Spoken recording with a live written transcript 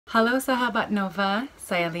Halo Sahabat NOVA,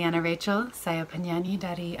 saya Leanna Rachel, saya penyanyi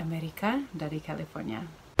dari Amerika, dari California.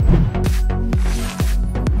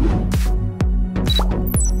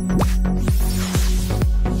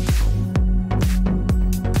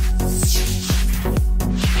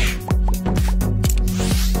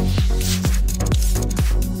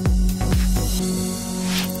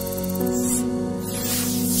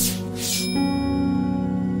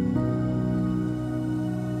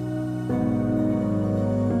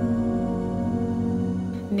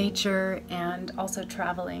 Nature and also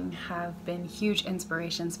traveling have been huge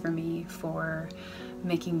inspirations for me for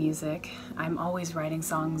making music. I'm always writing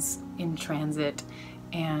songs in transit,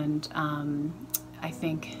 and I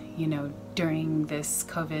think, you know, during this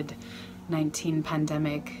COVID-19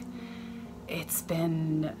 pandemic, it's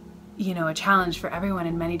been, you know, a challenge for everyone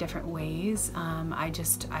in many different ways.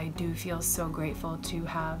 I do feel so grateful to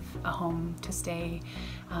have a home to stay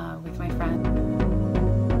with my friends.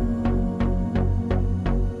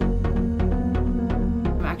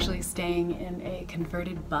 Actually staying in a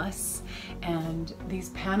converted bus, and these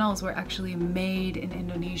panels were actually made in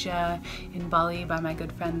Indonesia, in Bali, by my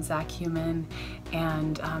good friend Zach Human,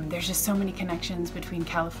 and there's just so many connections between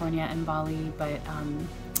California and Bali, but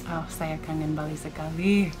saya kangen Bali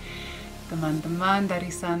sekali, teman-teman dari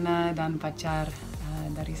sana dan pacar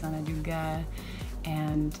dari sana juga.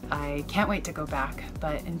 And I can't wait to go back,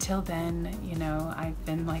 but until then, you know, I've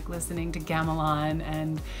been like listening to gamelan,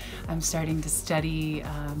 and I'm starting to study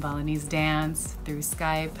Balinese dance through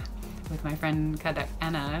Skype with my friend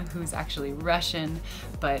Anna, who's actually Russian,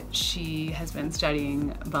 but she has been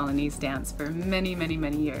studying Balinese dance for many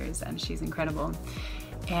years, and she's incredible.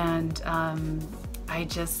 And I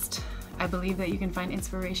believe that you can find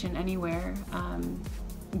inspiration anywhere.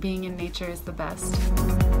 Being in nature is the best.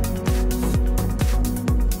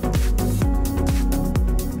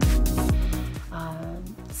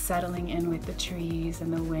 Settling in with the trees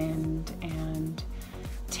and the wind and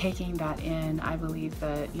taking that in, I believe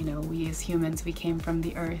that, you know, we as humans, we came from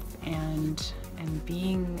the earth, and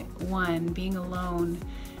being one, being alone,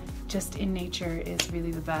 just in nature is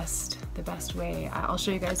really the best way. I'll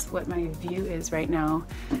show you guys what my view is right now.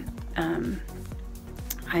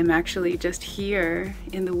 I'm actually just here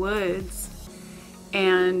in the woods,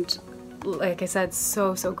 and like I said,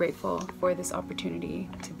 so grateful for this opportunity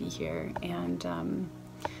to be here. And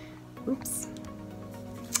oops.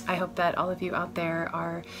 I hope that all of you out there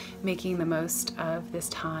are making the most of this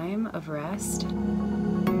time of rest.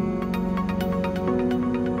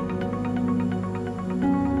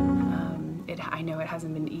 I know it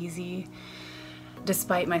hasn't been easy.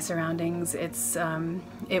 Despite my surroundings,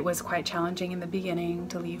 it was quite challenging in the beginning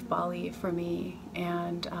to leave Bali for me,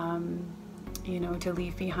 and you know, to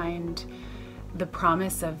leave behind the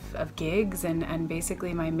promise of gigs, and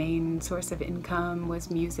basically my main source of income was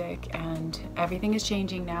music, and everything is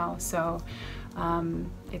changing now. So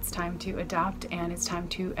it's time to adapt, and it's time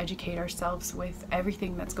to educate ourselves with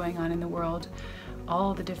everything that's going on in the world,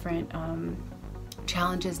 all the different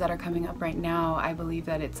challenges that are coming up right now. I believe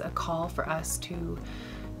that it's a call for us to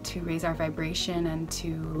raise our vibration and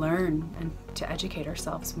to learn and to educate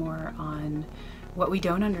ourselves more on what we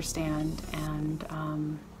don't understand,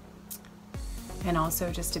 and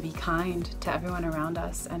also just to be kind to everyone around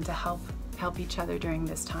us and to help each other during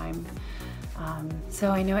this time.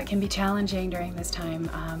 So I know it can be challenging during this time,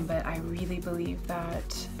 but I really believe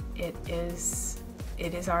that it is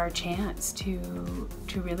our chance to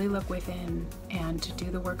really look within and to do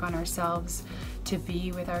the work on ourselves, to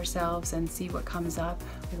be with ourselves and see what comes up,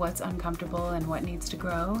 what's uncomfortable and what needs to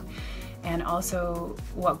grow, and also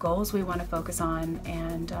what goals we want to focus on,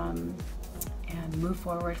 and move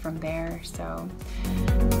forward from there. So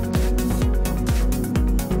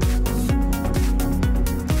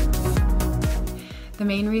the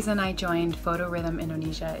main reason I joined Photo Rhythm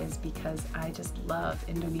Indonesia is because I just love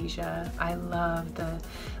Indonesia. I love the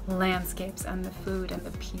landscapes and the food and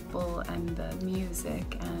the people and the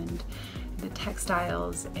music and the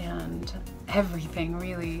textiles and everything,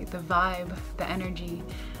 really, the vibe, the energy.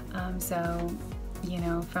 So, you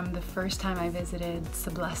know, from the first time I visited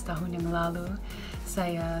 11 tahun yang lalu,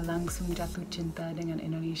 saya langsung jatuh cinta dengan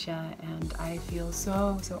Indonesia, and I feel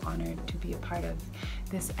so honored to be a part of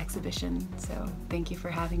this exhibition. So thank you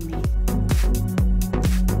for having me.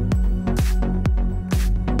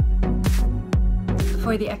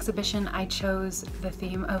 For the exhibition, I chose the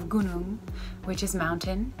theme of gunung, which is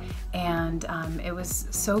mountain, and it was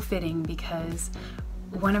so fitting because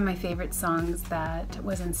one of my favorite songs that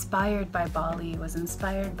was inspired by Bali was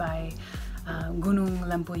inspired by Gunung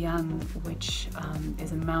Lempuyang, which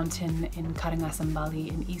is a mountain in Karangasem, Bali,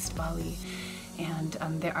 in East Bali.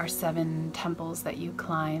 And there are 7 temples that you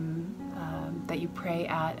climb, that you pray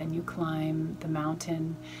at, and you climb the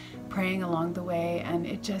mountain praying along the way, and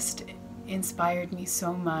it just inspired me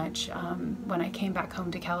so much. When I came back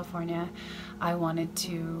home to California, I wanted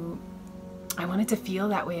to feel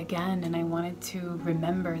that way again, and I wanted to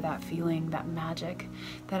remember that feeling, that magic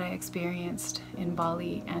that I experienced in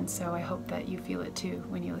Bali, and so I hope that you feel it too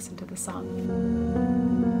when you listen to the song.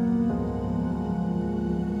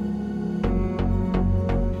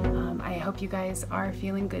 I hope you guys are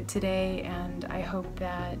feeling good today, and I hope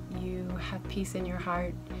that you have peace in your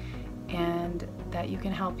heart and that you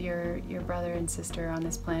can help your brother and sister on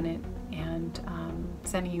this planet, and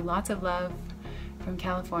sending you lots of love from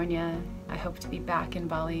California. I hope to be back in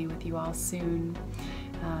Bali with you all soon,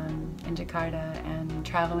 in Jakarta, and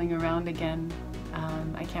traveling around again.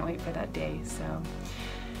 I can't wait for that day. So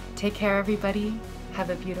take care, everybody. Have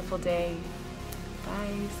a beautiful day.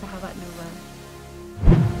 Bye. Sahabat NOVA.